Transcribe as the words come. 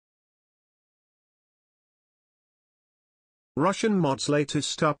Russian MoD's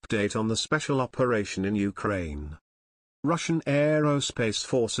latest update on the special operation in Ukraine. Russian aerospace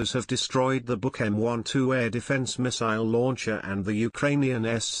forces have destroyed the Buk M12 air defense missile launcher and the Ukrainian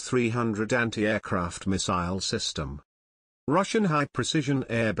S-300 anti-aircraft missile system. Russian high-precision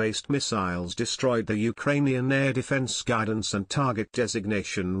air-based missiles destroyed the Ukrainian air defense guidance and target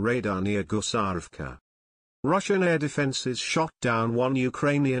designation radar near Gusarivka. Russian air defenses shot down one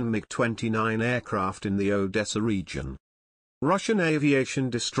Ukrainian MiG-29 aircraft in the Odessa region. Russian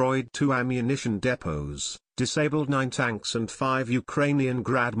aviation destroyed 2 ammunition depots, disabled 9 tanks and 5 Ukrainian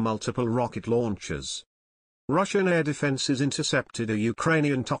Grad multiple rocket launchers. Russian air defenses intercepted a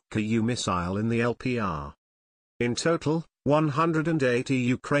Ukrainian Tok-Ku missile in the LPR. In total, 180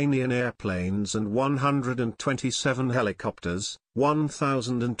 Ukrainian airplanes and 127 helicopters,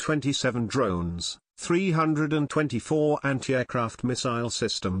 1,027 drones, 324 anti-aircraft missile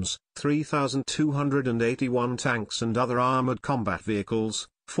systems, 3,281 tanks and other armored combat vehicles,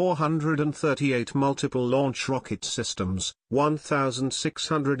 438 multiple launch rocket systems,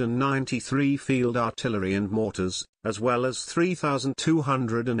 1,693 field artillery and mortars, as well as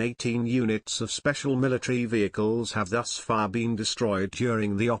 3,218 units of special military vehicles have thus far been destroyed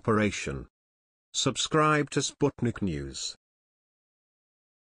during the operation. Subscribe to Sputnik News.